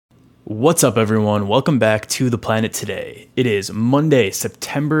What's up, everyone? Welcome back to The Planet Today. It is Monday,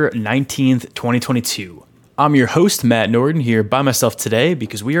 September 19th, 2022. I'm your host, Matt Norton, here by myself today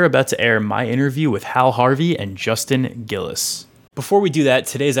because we are about to air my interview with Harvey and Justin Gillis. Before we do that,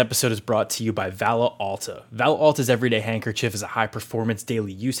 today's episode is brought to you by Vala Alta. Vala Alta's Everyday Handkerchief is a high-performance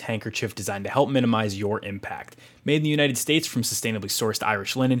daily use handkerchief designed to help minimize your impact. Made in the United States from sustainably sourced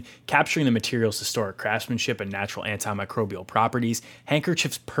Irish linen, capturing the material's historic craftsmanship and natural antimicrobial properties,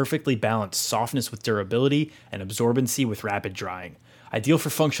 handkerchiefs perfectly balance softness with durability and absorbency with rapid drying. Ideal for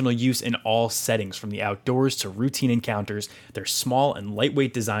functional use in all settings, from the outdoors to routine encounters, their small and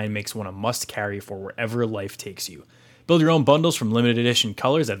lightweight design makes one a must-carry for wherever life takes you. Build your own bundles from limited edition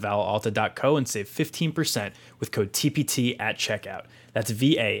colors at valalta.co and save 15% with code TPT at checkout. That's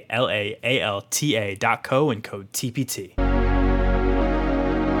VALAALTA.co and code TPT.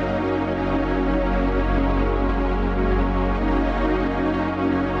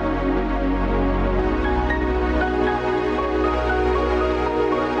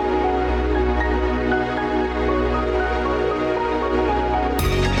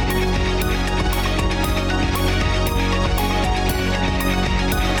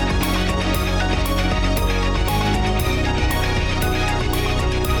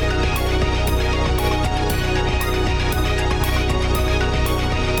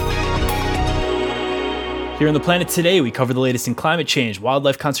 Here on The Planet Today, we cover the latest in climate change,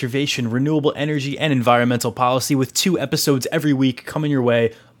 wildlife conservation, renewable energy, and environmental policy with 2 episodes every week coming your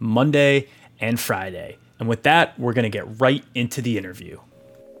way Monday and Friday. And with that, we're going to get right into the interview.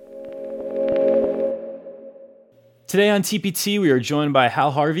 Today on TPT, we are joined by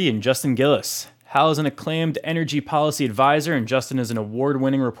Harvey and Justin Gillis. Hal is an acclaimed energy policy advisor, and Justin is an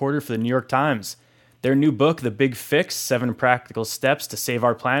award-winning reporter for the New York Times. Their new book, The Big Fix, 7 Practical Steps to Save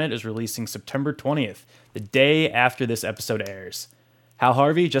Our Planet, is releasing September 20th, the day after this episode airs.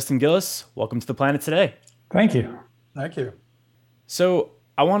 Harvey, Justin Gillis, welcome to The Planet Today. Thank you. Thank you. So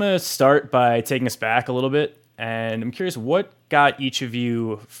I want to start by taking us back a little bit, and I'm curious, what got each of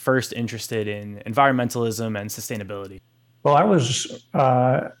you first interested in environmentalism and sustainability? Well, I was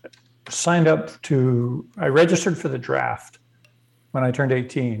I registered for the draft when I turned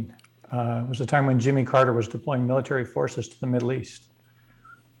 18. It was a time when Jimmy Carter was deploying military forces to the Middle East.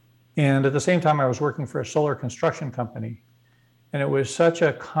 And at the same time, I was working for a solar construction company. And it was such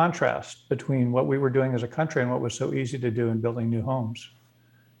a contrast between what we were doing as a country and what was so easy to do in building new homes.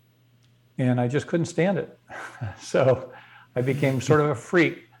 And I just couldn't stand it. So I became sort of a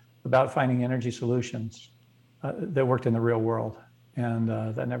freak about finding energy solutions that worked in the real world. And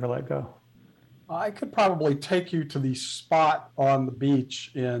that never let go. I could probably take you to the spot on the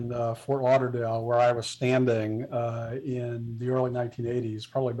beach in Fort Lauderdale where I was standing in the early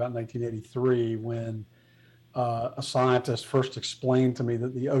 1980s, probably about 1983, when a scientist first explained to me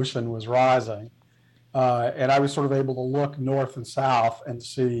that the ocean was rising. And I was sort of able to look north and south and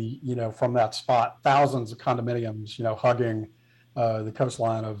see, from that spot, thousands of condominiums, hugging the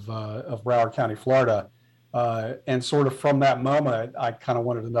coastline of Broward County, Florida. And sort of from that moment, I kind of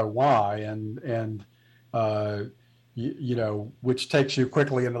wanted to know why, and which takes you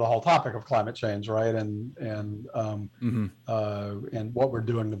quickly into the whole topic of climate change, right? And what we're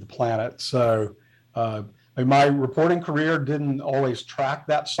doing to the planet. So my reporting career didn't always track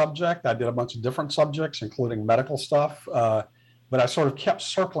that subject. I did a bunch of different subjects, including medical stuff, but I sort of kept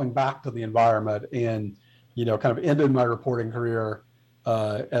circling back to the environment, and kind of ended my reporting career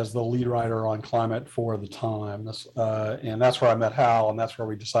as the lead writer on climate for the Times. And that's where I met Hal, and that's where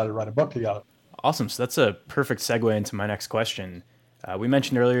we decided to write a book together. Awesome. So that's a perfect segue into my next question. We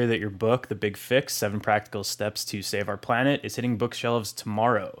mentioned earlier that your book, The Big Fix, 7 Practical Steps to Save Our Planet, is hitting bookshelves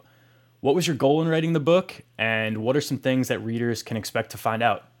tomorrow. What was your goal in writing the book, and what are some things that readers can expect to find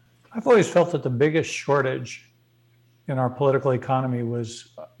out? I've always felt that the biggest shortage in our political economy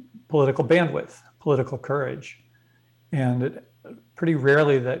was political bandwidth, political courage. And pretty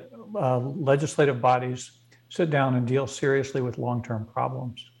rarely that legislative bodies sit down and deal seriously with long-term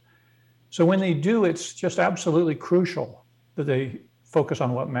problems. So when they do, it's just absolutely crucial that they focus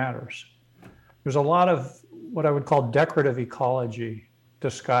on what matters. There's a lot of what I would call decorative ecology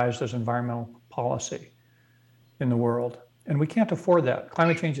disguised as environmental policy in the world. And we can't afford that.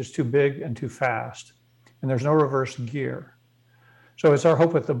 Climate change is too big and too fast, and there's no reverse gear. So it's our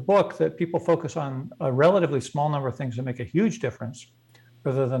hope with the book that people focus on a relatively small number of things that make a huge difference,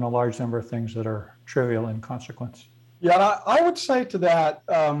 rather than a large number of things that are trivial in consequence. Yeah, I would say to that,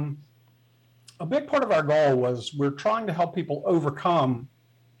 a big part of our goal was we're trying to help people overcome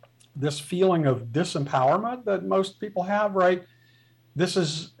this feeling of disempowerment that most people have, right?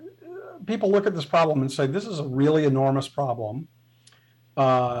 People look at this problem and say, this is a really enormous problem.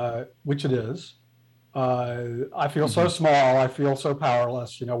 which it is. I feel so small. I feel so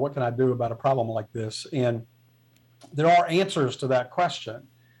powerless. What can I do about a problem like this? And there are answers to that question.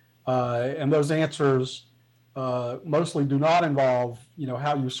 And those answers mostly do not involve,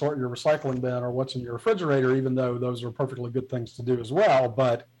 how you sort your recycling bin or what's in your refrigerator, even though those are perfectly good things to do as well.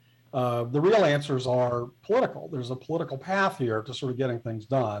 But the real answers are political. There's a political path here to sort of getting things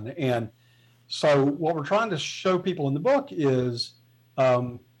done. And so what we're trying to show people in the book is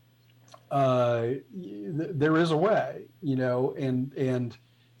there is a way, and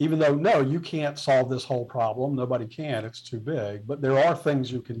even though, no, you can't solve this whole problem, nobody can, it's too big, but there are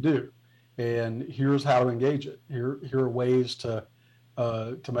things you can do. And here's how to engage it. Here are ways to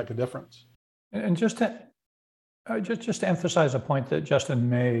make a difference. And just to emphasize a point that Justin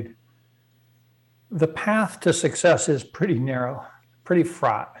made, the path to success is pretty narrow, pretty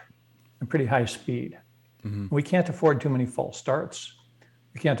fraught, and pretty high speed. Mm-hmm. We can't afford too many false starts.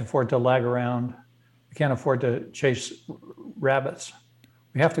 We can't afford to lag around. We can't afford to chase rabbits.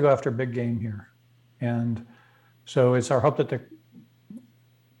 We have to go after big game here. And so it's our hope that the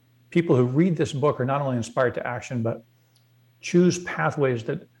people who read this book are not only inspired to action, but choose pathways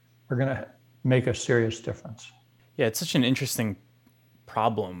that are going to make a serious difference. Yeah, it's such an interesting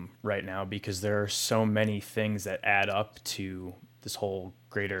problem right now because there are so many things that add up to this whole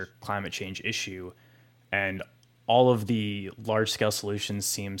greater climate change issue. And all of the large-scale solutions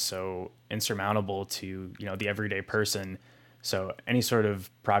seem so insurmountable to, the everyday person. So any sort of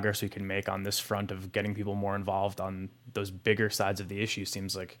progress we can make on this front of getting people more involved on those bigger sides of the issue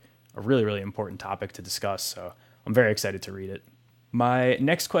seems like a really, really important topic to discuss. So I'm very excited to read it. My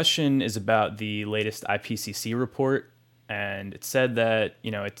next question is about the latest IPCC report. And it said that,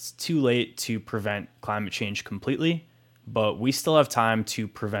 it's too late to prevent climate change completely, but we still have time to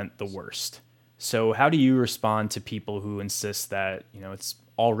prevent the worst. So how do you respond to people who insist that, it's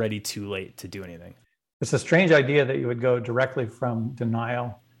already too late to do anything? It's a strange idea that you would go directly from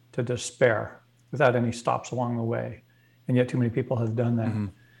denial to despair without any stops along the way. And yet too many people have done that.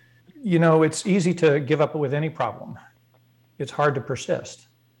 Mm-hmm. It's easy to give up with any problem. It's hard to persist.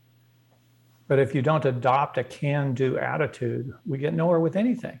 But if you don't adopt a can-do attitude, we get nowhere with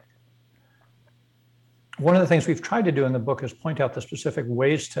anything. One of the things we've tried to do in the book is point out the specific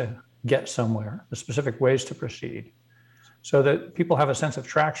ways to get somewhere, the specific ways to proceed, so that people have a sense of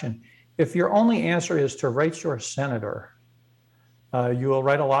traction. If your only answer is to write your senator, you will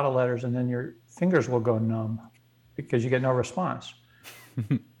write a lot of letters and then your fingers will go numb because you get no response.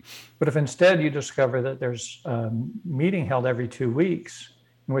 But if instead you discover that there's a meeting held every 2 weeks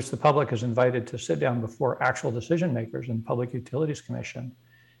in which the public is invited to sit down before actual decision makers in the Public Utilities Commission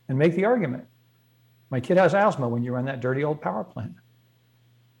and make the argument, my kid has asthma when you run that dirty old power plant.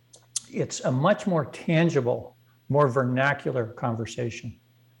 It's a much more tangible, more vernacular conversation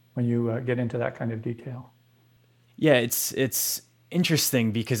when you get into that kind of detail. Yeah, it's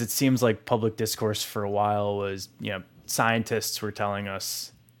interesting because it seems like public discourse for a while was, scientists were telling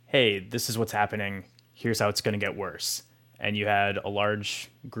us, hey, this is what's happening. Here's how it's going to get worse. And you had a large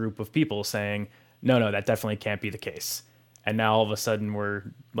group of people saying, no, that definitely can't be the case. And now all of a sudden we're,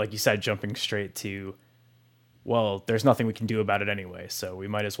 like you said, jumping straight to, well, there's nothing we can do about it anyway, so we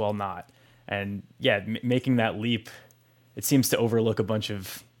might as well not. And yeah, making that leap, it seems to overlook a bunch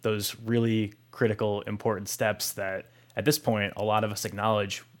of those really critical, important steps that at this point, a lot of us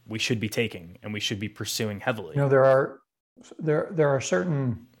acknowledge we should be taking and we should be pursuing heavily. There are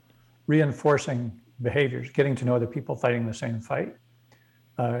certain reinforcing behaviors, getting to know other people fighting the same fight,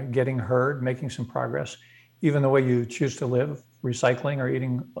 getting heard, making some progress, even the way you choose to live, recycling or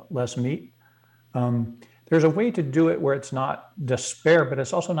eating less meat. There's a way to do it where it's not despair, but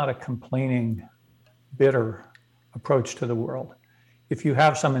it's also not a complaining, bitter approach to the world. If you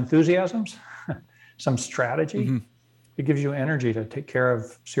have some enthusiasms, some strategy, it gives you energy to take care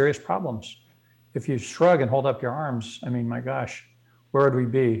of serious problems. If you shrug and hold up your arms, my gosh, where would we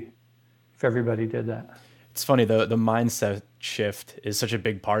be if everybody did that? It's funny, the mindset shift is such a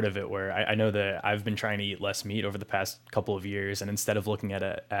big part of it, where I know that I've been trying to eat less meat over the past couple of years, and instead of looking at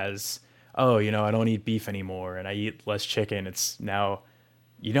it as, I don't eat beef anymore and I eat less chicken, it's now,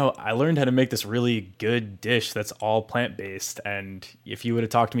 I learned how to make this really good dish that's all plant-based. And if you would have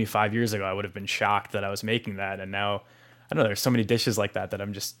talked to me 5 years ago, I would have been shocked that I was making that. And now, I don't know, there's so many dishes like that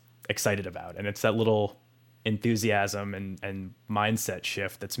I'm just excited about. And it's that little enthusiasm and mindset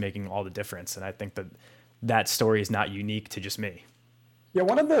shift that's making all the difference. And I think that story is not unique to just me. Yeah,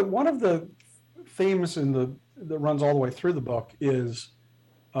 one of the themes that runs all the way through the book is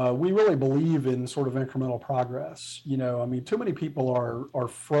we really believe in sort of incremental progress. Too many people are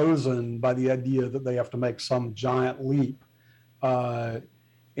frozen by the idea that they have to make some giant leap.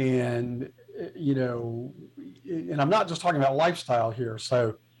 And, and I'm not just talking about lifestyle here.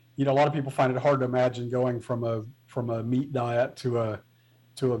 So, a lot of people find it hard to imagine going from a meat diet to a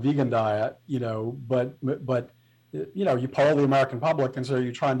vegan diet, but you poll the American public and so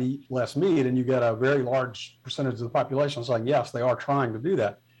you're trying to eat less meat, and you get a very large percentage of the population saying, yes, they are trying to do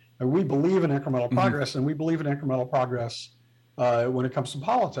that. And we believe in incremental progress, and we believe in incremental progress when it comes to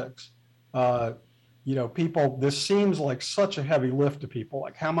politics. People, this seems like such a heavy lift to people.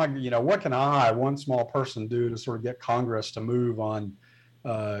 Like, how am I, what can I, one small person, do to sort of get Congress to move on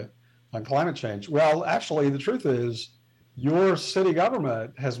climate change? Well, actually, the truth is, your city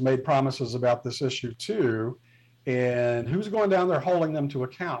government has made promises about this issue too. And who's going down there holding them to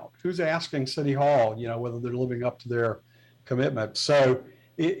account? Who's asking City Hall, whether they're living up to their commitment? So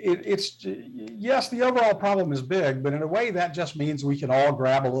it's yes, the overall problem is big, but in a way that just means we can all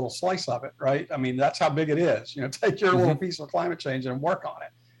grab a little slice of it, right? I mean, that's how big it is. Take your little piece of climate change and work on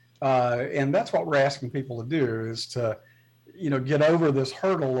it. And that's what we're asking people to do, is to get over this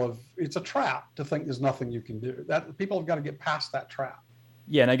hurdle of, it's a trap to think there's nothing you can do. That people have got to get past that trap.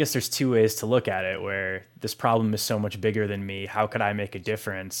 Yeah, and I guess there's two ways to look at it, where this problem is so much bigger than me. How could I make a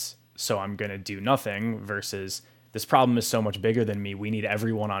difference? So I'm going to do nothing, versus this problem is so much bigger than me. We need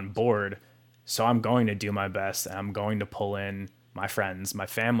everyone on board. So I'm going to do my best, and I'm going to pull in my friends, my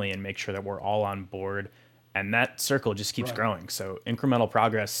family, and make sure that we're all on board. And that circle just keeps growing. So incremental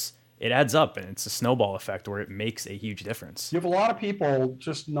progress, it adds up, and it's a snowball effect where it makes a huge difference. You have a lot of people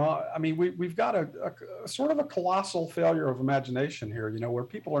just not, I mean, we've got a sort of a colossal failure of imagination here, where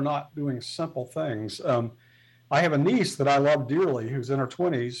people are not doing simple things. I have a niece that I love dearly who's in her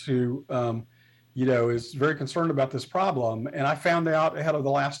 20s who, is very concerned about this problem. And I found out ahead of the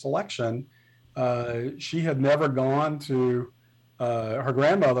last election, she had never gone to her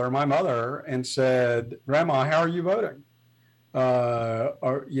grandmother, my mother, and said, "Grandma, how are you voting? I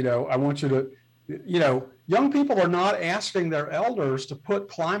want you to, young people are not asking their elders to put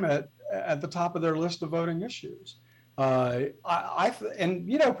climate at the top of their list of voting issues.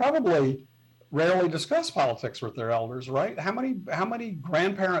 Probably rarely discuss politics with their elders, right? How many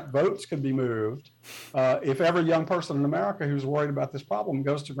grandparent votes could be moved if every young person in America who's worried about this problem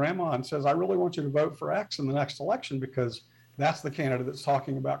goes to grandma and says, "I really want you to vote for X in the next election because that's the candidate that's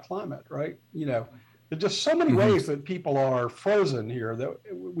talking about climate," right? There's just so many ways that people are frozen here that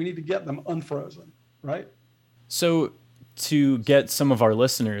we need to get them unfrozen, right? So to get some of our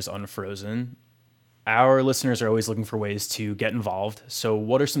listeners unfrozen, our listeners are always looking for ways to get involved. So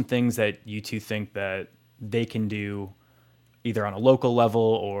what are some things that you two think that they can do either on a local level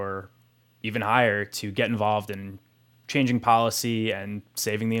or even higher to get involved in changing policy and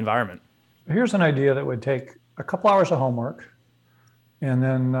saving the environment? Here's an idea that would take a couple hours of homework and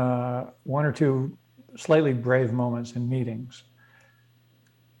then one or two slightly brave moments in meetings.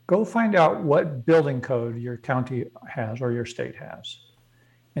 Go find out what building code your county has or your state has.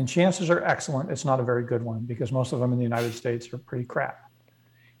 And chances are excellent it's not a very good one, because most of them in the United States are pretty crap.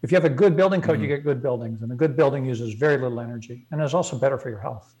 If you have a good building code, you get good buildings, and a good building uses very little energy and is also better for your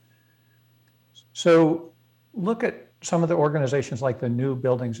health. So look at some of the organizations like the New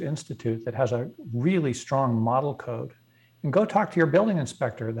Buildings Institute that has a really strong model code, and go talk to your building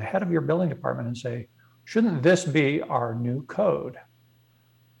inspector, the head of your building department, and say, shouldn't this be our new code?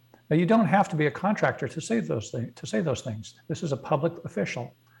 Now, you don't have to be a contractor to say those things. This is a public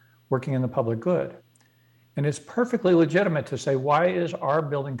official working in the public good. And it's perfectly legitimate to say, why is our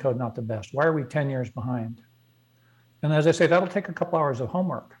building code not the best? Why are we 10 years behind? And as I say, that'll take a couple hours of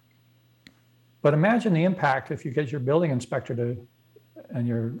homework. But imagine the impact if you get your building inspector and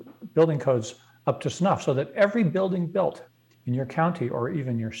your building codes up to snuff, so that every building built in your county or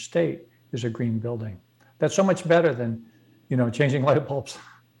even your state is a green building. That's so much better than, changing light bulbs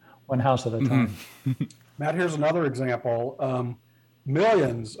one house at a time. Matt, here's another example.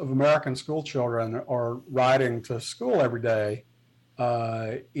 Millions of American school children are riding to school every day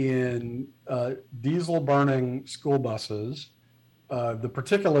in diesel burning school buses. The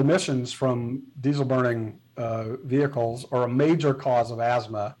particular emissions from diesel burning vehicles are a major cause of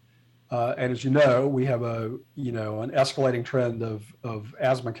asthma. And as you know, we have an escalating trend of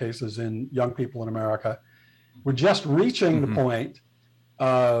asthma cases in young people in America. We're just reaching the point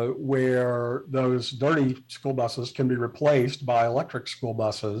where those dirty school buses can be replaced by electric school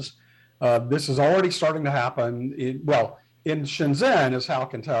buses. This is already starting to happen. In Shenzhen, as Hal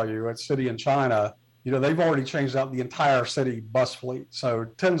can tell you, a city in China, they've already changed out the entire city bus fleet. So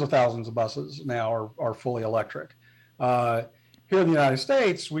tens of thousands of buses now are fully electric. Here in the United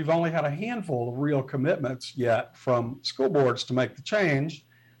States, we've only had a handful of real commitments yet from school boards to make the change.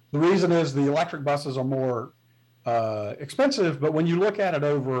 The reason is the electric buses are more expensive, but when you look at it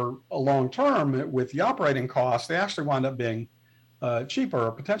over a long term with the operating costs, they actually wind up being cheaper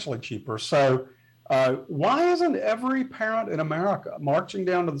or potentially cheaper. So why isn't every parent in America marching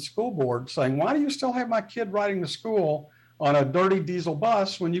down to the school board saying, why do you still have my kid riding to school on a dirty diesel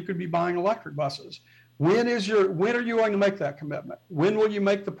bus when you could be buying electric buses? When are you going to make that commitment? When will you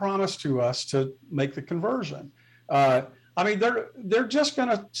make the promise to us to make the conversion? I mean, they're just going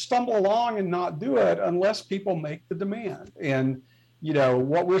to stumble along and not do it unless people make the demand. And, you know,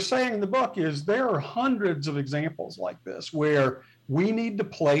 what we're saying in the book is there are hundreds of examples like this where we need to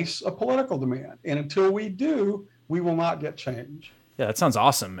place a political demand. And until we do, we will not get change. Yeah, that sounds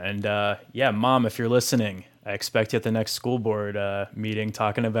awesome. And yeah, Mom, if you're listening, I expect you at the next school board meeting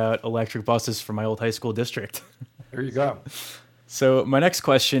talking about electric buses for my old high school district. There you go. So my next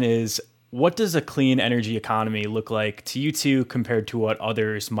question is, what does a clean energy economy look like to you two compared to what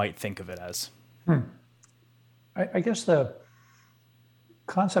others might think of it as? I guess the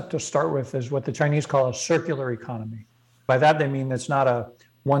concept to start with is what the Chinese call a circular economy. By that, they mean it's not a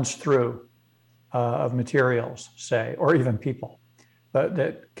once through of materials, say, or even people, but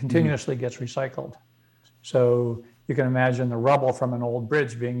that continuously gets recycled. So you can imagine the rubble from an old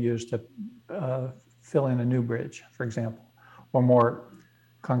bridge being used to fill in a new bridge, for example, or more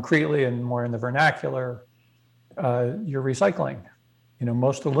concretely and more in the vernacular, you're recycling. You know,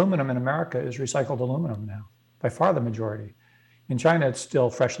 most aluminum in America is recycled aluminum now, by far the majority. In China, it's still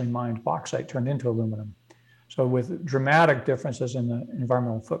freshly mined bauxite turned into aluminum. So with dramatic differences in the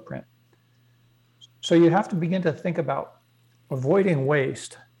environmental footprint. So you have to begin to think about avoiding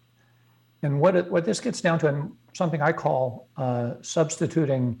waste. And what this gets down to, and something I call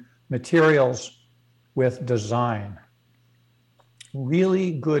substituting materials with design.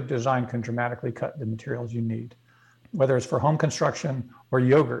 Really good design can dramatically cut the materials you need, whether it's for home construction or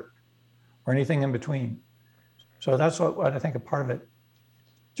yogurt or anything in between. So that's what I think a part of it.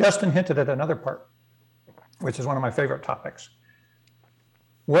 Justin hinted at another part, which is one of my favorite topics.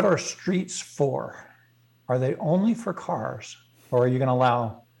 What are streets for? Are they only for cars, or are you going to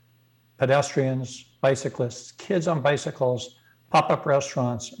allow pedestrians, bicyclists, kids on bicycles, pop-up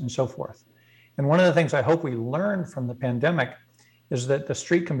restaurants, and so forth? And one of the things I hope we learn from the pandemic is that the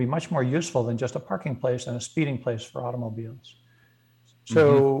street can be much more useful than just a parking place and a speeding place for automobiles.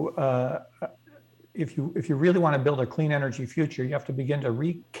 So if you really want to build a clean energy future, you have to begin to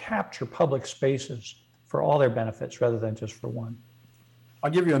recapture public spaces for all their benefits rather than just for one.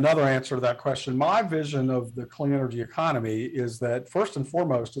 I'll give you another answer to that question. My vision of the clean energy economy is that first and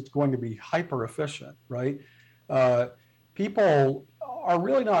foremost, it's going to be hyper efficient, right? People are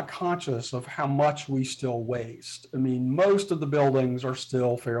really not conscious of how much we still waste. I mean, most of the buildings are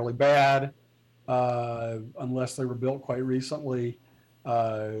still fairly bad, unless they were built quite recently.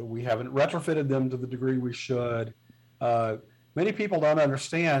 We haven't retrofitted them to the degree we should. Many people don't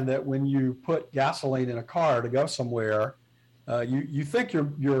understand that when you put gasoline in a car to go somewhere, you think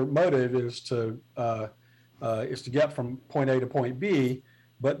your motive is to get from point A to point B,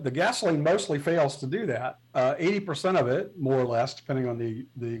 but the gasoline mostly fails to do that. 80% of it, more or less, depending on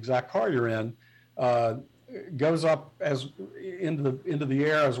the exact car you're in, goes up as into the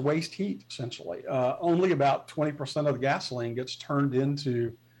air as waste heat, essentially. Only about 20% of the gasoline gets turned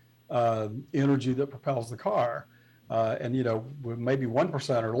into energy that propels the car. And, you know, maybe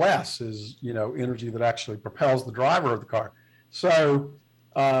 1% or less is, you know, energy that actually propels the driver of the car. So,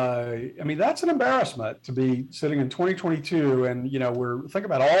 I mean, that's an embarrassment to be sitting in 2022 and, you know, think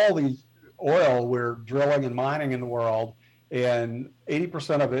about all the oil we're drilling and mining in the world, and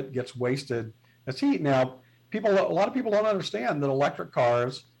 80% of it gets wasted as heat. Now, a lot of people don't understand that electric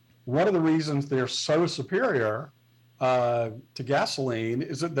cars, one of the reasons they're so superior to gasoline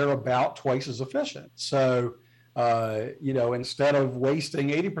is that they're about twice as efficient. So, you know, instead of wasting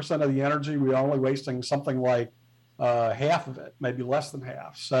 80% of the energy, we're only wasting something like half of it, maybe less than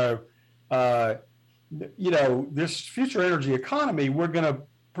half. So, you know, this future energy economy, we're going to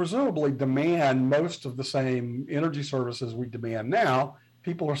presumably demand most of the same energy services we demand now.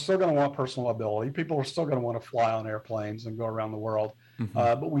 People are still going to want personal mobility. People are still going to want to fly on airplanes and go around the world.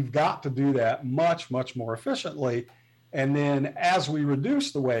 But we've got to do that much, much more efficiently. And then as we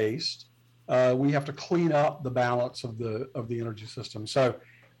reduce the waste, we have to clean up the balance of the energy system. So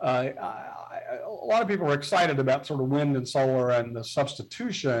a lot of people are excited about sort of wind and solar and the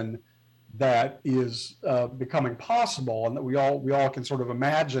substitution that is becoming possible, and that we all can sort of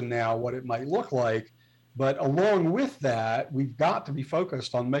imagine now what it might look like. But along with that, we've got to be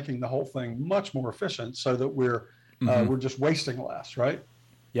focused on making the whole thing much more efficient so that we're just wasting less, right?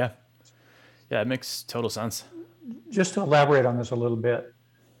 Yeah, it makes total sense. Just to elaborate on this a little bit,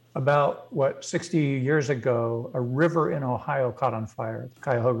 About 60 years ago, a river in Ohio caught on fire, the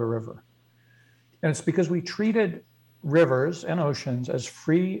Cuyahoga River. And it's because we treated rivers and oceans as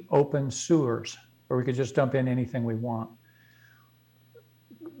free, open sewers where we could just dump in anything we want.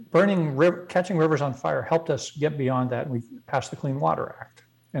 Catching rivers on fire helped us get beyond that, and we passed the Clean Water Act.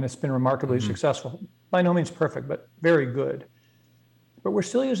 And it's been remarkably successful. By no means perfect, but very good. But we're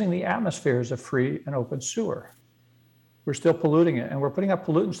still using the atmosphere as a free and open sewer. We're still polluting it, and we're putting up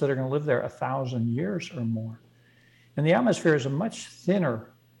pollutants that are going to live there 1,000 years or more. And the atmosphere is a much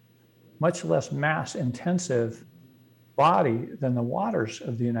thinner, much less mass-intensive body than the waters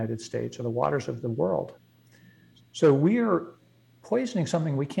of the United States or the waters of the world. So we are poisoning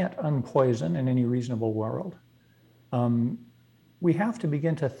something we can't unpoison in any reasonable world. We have to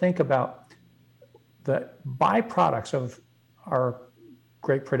begin to think about the byproducts of our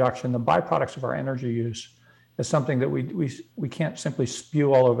great production, the byproducts of our energy use, as something that we can't simply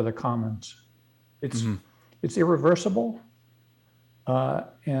spew all over the commons. It's irreversible,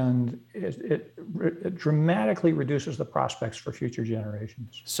 and it dramatically reduces the prospects for future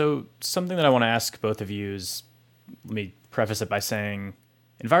generations. So something that I want to ask both of you is, let me preface it by saying,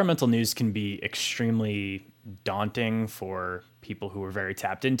 environmental news can be extremely daunting for people who are very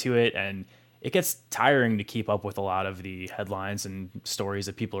tapped into it, and it gets tiring to keep up with a lot of the headlines and stories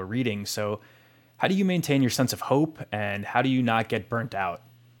that people are reading. So how do you maintain your sense of hope, and how do you not get burnt out?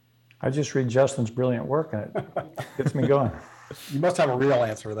 I just read Justin's brilliant work, and it gets me going. You must have a real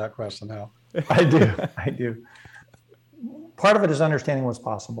answer to that question now. I do. Part of it is understanding what's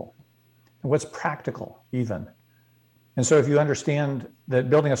possible and what's practical even. And so if you understand that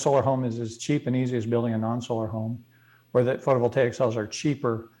building a solar home is as cheap and easy as building a non-solar home, or that photovoltaic cells are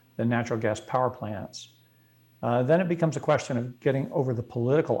cheaper than natural gas power plants, then it becomes a question of getting over the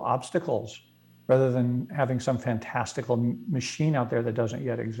political obstacles rather than having some fantastical machine out there that doesn't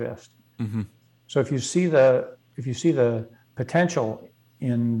yet exist. So if you see the potential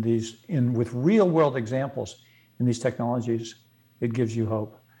with real world examples in these technologies, it gives you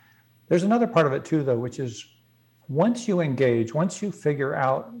hope. There's another part of it too, though, which is once you engage, once you figure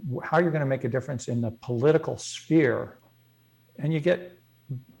out how you're going to make a difference in the political sphere, and you get,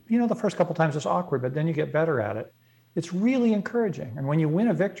 the first couple times it's awkward, but then you get better at it. It's really encouraging. And when you win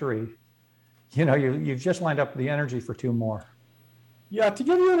a victory, you've just lined up the energy for two more. Yeah, to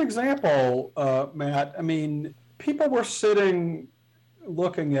give you an example, Matt, people were sitting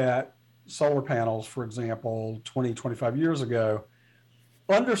looking at solar panels, for example, 20, 25 years ago,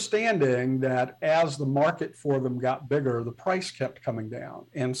 understanding that as the market for them got bigger, the price kept coming down.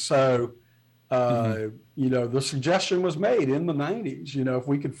 And so, the suggestion was made in the 90s, if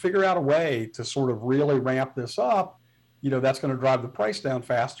we could figure out a way to sort of really ramp this up, that's going to drive the price down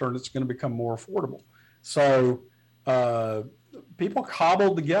faster and it's going to become more affordable. So people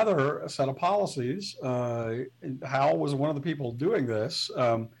cobbled together a set of policies. Hal was one of the people doing this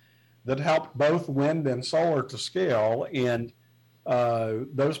that helped both wind and solar to scale. And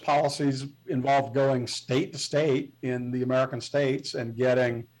those policies involved going state to state in the American states and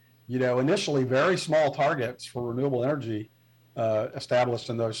getting, initially very small targets for renewable energy established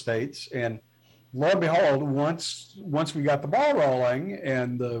in those states. And lo and behold, once we got the ball rolling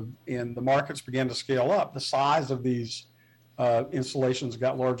and the markets began to scale up, the size of these installations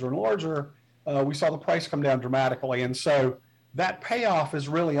got larger and larger. We saw the price come down dramatically, and so that payoff has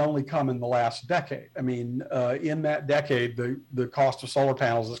really only come in the last decade. In that decade, the cost of solar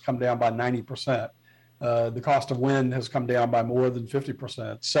panels has come down by 90%. The cost of wind has come down by more than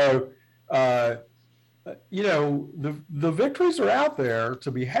 50%. So, the victories are out there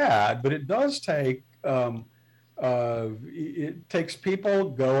to be had, but it does take, it takes people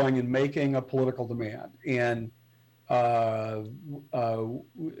going and making a political demand. And,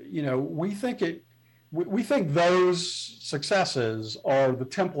 we think those successes are the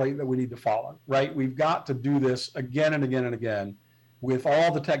template that we need to follow, right? We've got to do this again and again and again with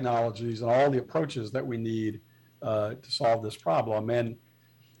all the technologies and all the approaches that we need to solve this problem. And,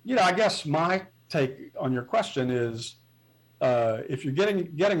 I guess my take on your question is, if you're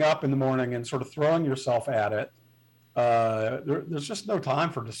getting up in the morning and sort of throwing yourself at it, there's just no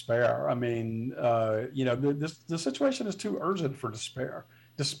time for despair. The situation is too urgent for despair.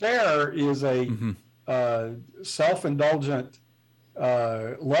 Despair is a self-indulgent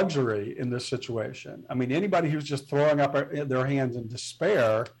luxury in this situation. Anybody who's just throwing up their hands in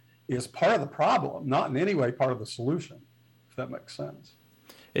despair is part of the problem, not in any way part of the solution, if that makes sense.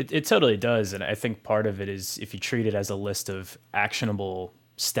 It totally does. And I think part of it is if you treat it as a list of actionable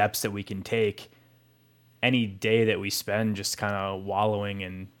steps that we can take, any day that we spend just kind of wallowing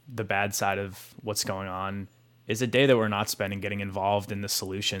in the bad side of what's going on is a day that we're not spending getting involved in the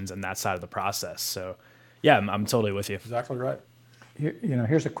solutions and that side of the process. So yeah, I'm totally with you. Exactly right.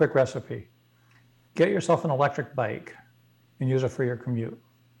 Here's a quick recipe. Get yourself an electric bike and use it for your commute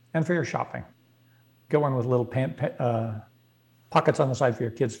and for your shopping. Get one with little pockets on the side for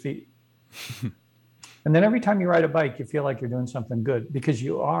your kids' feet. And then every time you ride a bike, you feel like you're doing something good, because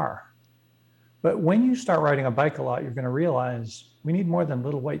you are. But when you start riding a bike a lot, you're going to realize we need more than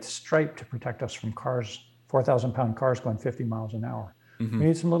little white stripe to protect us from cars, 4,000-pound cars going 50 miles an hour. We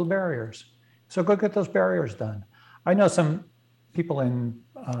need some little barriers. So go get those barriers done. I know some people in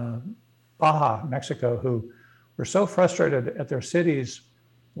Baja, Mexico, who were so frustrated at their city's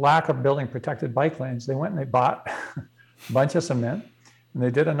lack of building protected bike lanes, they went and they bought a bunch of cement, and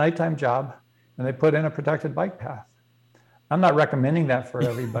they did a nighttime job, and they put in a protected bike path. I'm not recommending that for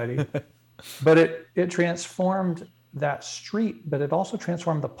everybody, but it transformed that street, but it also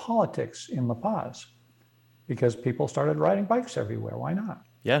transformed the politics in La Paz, because people started riding bikes everywhere. Why not?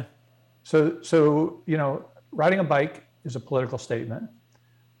 Yeah. So riding a bike is a political statement.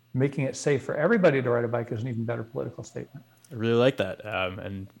 Making it safe for everybody to ride a bike is an even better political statement. I really like that.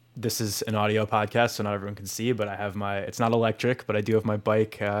 And this is an audio podcast, so not everyone can see, but I have it's not electric, but I do have my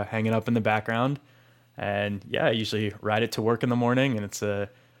bike hanging up in the background. And yeah, I usually ride it to work in the morning, and it's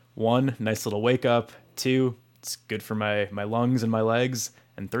one, nice little wake up. 2, it's good for my lungs and my legs.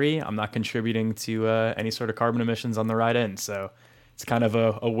 And 3, I'm not contributing to any sort of carbon emissions on the ride in. So it's kind of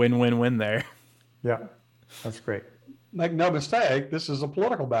a win-win-win there. Yeah, that's great. Make no mistake, this is a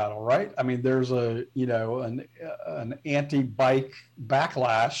political battle, right? I mean, there's an anti-bike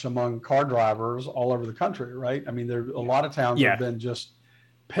backlash among car drivers all over the country, right? I mean, there a lot of towns have been just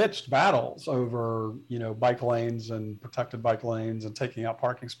pitched battles over, bike lanes and protected bike lanes and taking out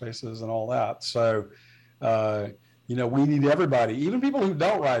parking spaces and all that. So, we need everybody, even people who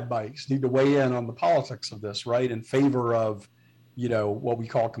don't ride bikes, need to weigh in on the politics of this, right? In favor of what we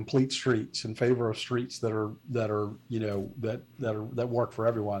call complete streets, in favor of streets that work for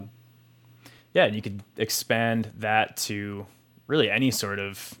everyone. Yeah, and you could expand that to really any sort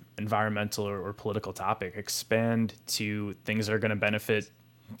of environmental or political topic. Expand to things that are going to benefit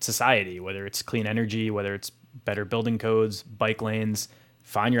society, whether it's clean energy, whether it's better building codes, bike lanes.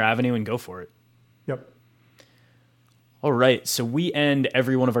 Find your avenue and go for it. Yep. All right, so we end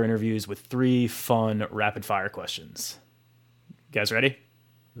every one of our interviews with 3 fun rapid fire questions. You guys ready?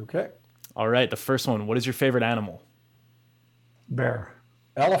 Okay. All right. The first one. What is your favorite animal? Bear.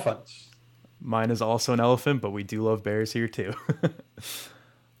 Elephants. Mine is also an elephant, but we do love bears here too.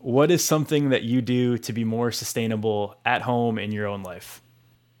 What is something that you do to be more sustainable at home in your own life?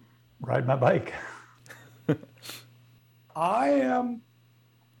 Ride my bike. I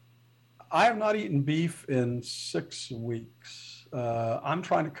have not eaten beef in 6 weeks. I'm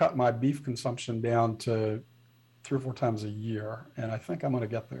trying to cut my beef consumption down to 3 or 4 times a year, and I think I'm going to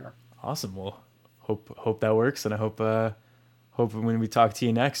get there. Awesome. Well, hope that works, and I hope when we talk to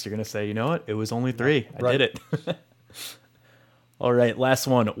you next, you're going to say, you know what, it was only 3. I did it. All right, last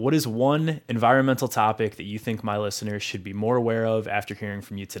one. What is one environmental topic that you think my listeners should be more aware of after hearing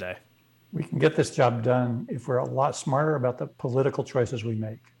from you today? We can get this job done if we're a lot smarter about the political choices we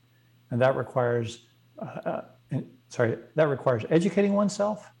make, and that requires educating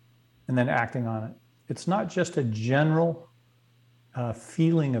oneself and then acting on it. It's not just a general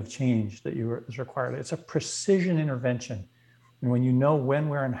feeling of change that is required. It's a precision intervention. And when you know when,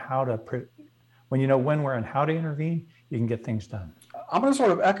 where, and how to intervene, you can get things done. I'm going to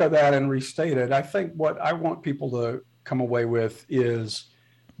sort of echo that and restate it. I think what I want people to come away with is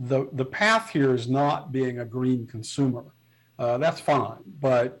the path here is not being a green consumer. That's fine,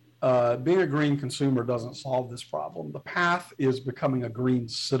 but being a green consumer doesn't solve this problem. The path is becoming a green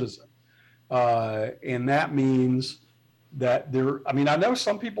citizen. And that means that I know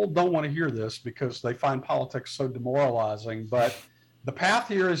some people don't want to hear this because they find politics so demoralizing, but the path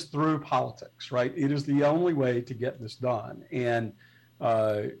here is through politics, right? It is the only way to get this done. And,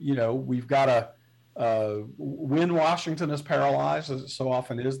 we've got to, when Washington is paralyzed, as it so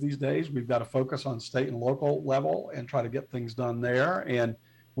often is these days, we've got to focus on state and local level and try to get things done there. And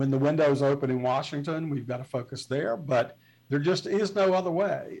when the window's open in Washington, we've got to focus there. But there just is no other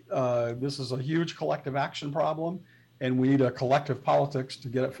way. This is a huge collective action problem, and we need a collective politics to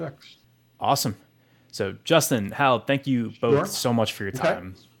get it fixed. Awesome. So Justin, Hal, thank you both so much for your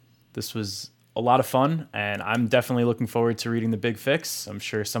time. Okay. This was a lot of fun, and I'm definitely looking forward to reading The Big Fix. I'm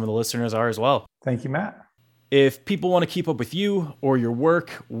sure some of the listeners are as well. Thank you, Matt. If people want to keep up with you or your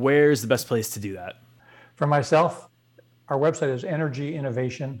work, where's the best place to do that? For myself, our website is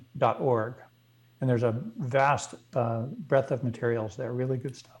energyinnovation.org. And there's a vast breadth of materials there, really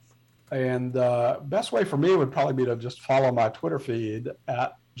good stuff. And best way for me would probably be to just follow my Twitter feed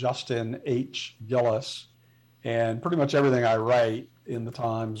at Justin H. Gillis. And pretty much everything I write in the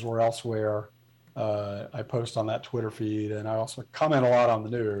Times or elsewhere, I post on that Twitter feed. And I also comment a lot on the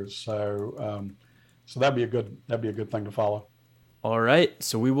news. So that'd be a good thing to follow. All right.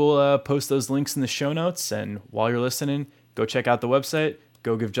 So we will post those links in the show notes. And while you're listening, go check out the website.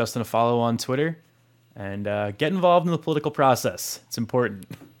 Go give Justin a follow on Twitter. And get involved in the political process. It's important.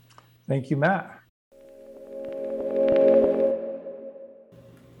 Thank you, Matt.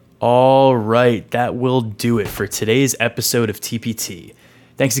 All right. That will do it for today's episode of TPT.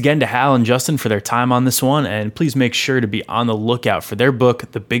 Thanks again to Hal and Justin for their time on this one. And please make sure to be on the lookout for their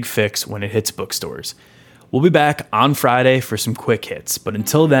book, The Big Fix, when it hits bookstores. We'll be back on Friday for some quick hits. But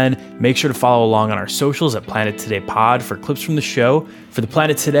until then, make sure to follow along on our socials at Planet Today Pod for clips from the show. For the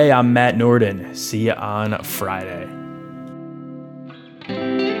Planet Today, I'm Matt Norden. See you on Friday.